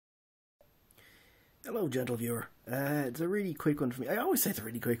Hello, gentle viewer. It's a really quick one for me. I always say it's a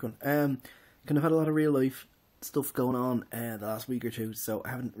really quick one. Kind of had a lot of real life stuff going on the last week or two, so I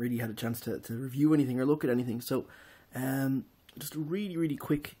haven't really had a chance to review anything or look at anything. So, just a really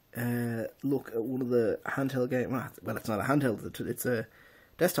quick look at one of the handheld games. Well, it's not a handheld; it's a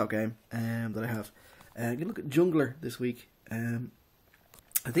desktop game that I have. I'm gonna look at Jungler this week. I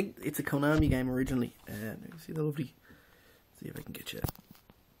think it's a Konami game originally. See the lovely. See if I can get you.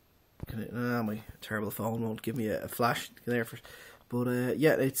 My terrible phone won't give me a flash there first. But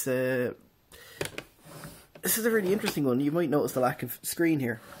yeah, it's this is a really interesting one. You might notice the lack of screen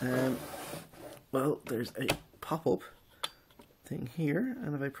here. Well, there's a pop-up thing here,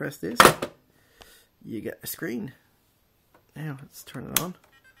 and if I press this, you get a screen. Now let's turn it on.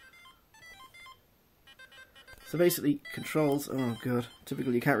 So basically, controls. Oh god,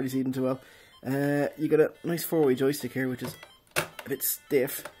 typically you can't really see them too well. You got a nice four-way joystick here, which is a bit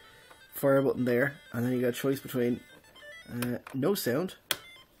stiff. Fire button there, and then you got a choice between no sound,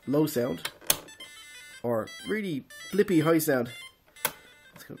 low sound, or really blippy high sound.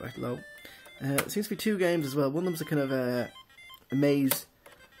 Let's go back to low. It seems to be two games as well. One of them's a kind of a maze,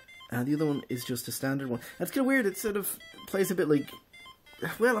 and the other one is just a standard one. And it's kind of weird. It sort of plays a bit like,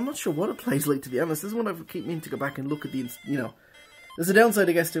 well, I'm not sure what it plays like, to be honest. This is one I keep meaning to go back and look at there's a downside,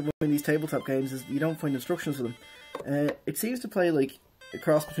 I guess, to playing these tabletop games is you don't find instructions for them. It seems to play like a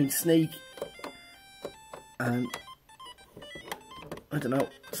cross between Snake and, I don't know,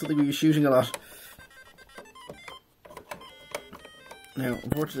 something where you're shooting a lot. Now,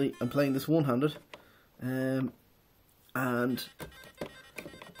 unfortunately, I'm playing this one-handed, and that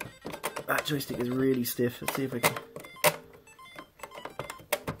joystick is really stiff. Let's see if I can.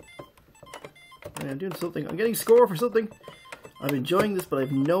 I'm doing something. I'm getting score for something. I'm enjoying this, but I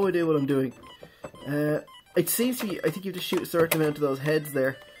have no idea what I'm doing. It seems to be, I think you have to shoot a certain amount of those heads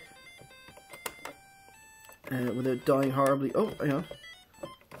there without dying horribly. Oh, hang on.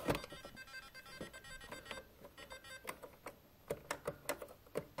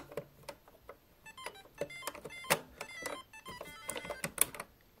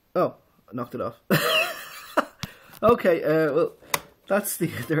 Oh, I knocked it off. Okay, well, that's the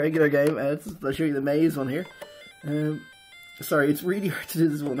regular game. I'll show you the maze one here. Sorry, it's really hard to do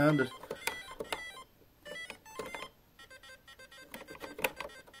this one-handed.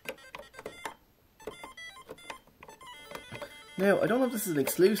 Now, I don't know if this is an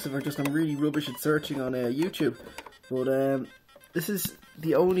exclusive or just I'm really rubbish at searching on YouTube, but this is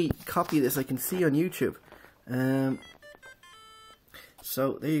the only copy of this I can see on YouTube.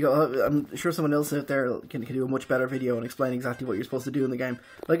 So, there you go. I'm sure someone else out there can do a much better video and explain exactly what you're supposed to do in the game.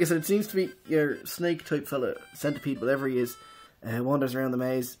 Like I said, it seems to be your snake type fella, centipede, whatever he is, wanders around the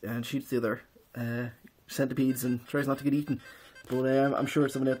maze and shoots the other centipedes and tries not to get eaten. But I'm sure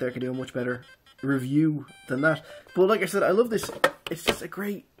someone out there can do a much better review than that. But like I said, I love this. It's just a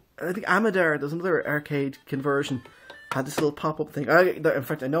great, I think Amadar, there's another arcade conversion, had this little pop-up thing. In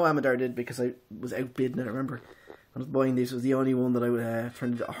fact, I know Amadar did because I was outbidden. I remember when I was buying these, it was the only one that I would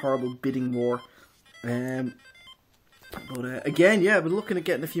turn into a horrible bidding war. But again, yeah, I've been looking at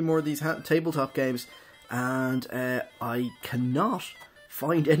getting a few more of these tabletop games, and I cannot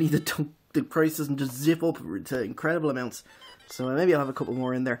find any that the price doesn't just zip up to incredible amounts. So maybe I'll have a couple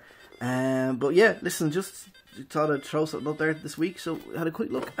more in there. But yeah, listen, just thought I'd throw something up there this week, so I had a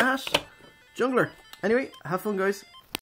quick look at Jungler. Anyway, have fun, guys.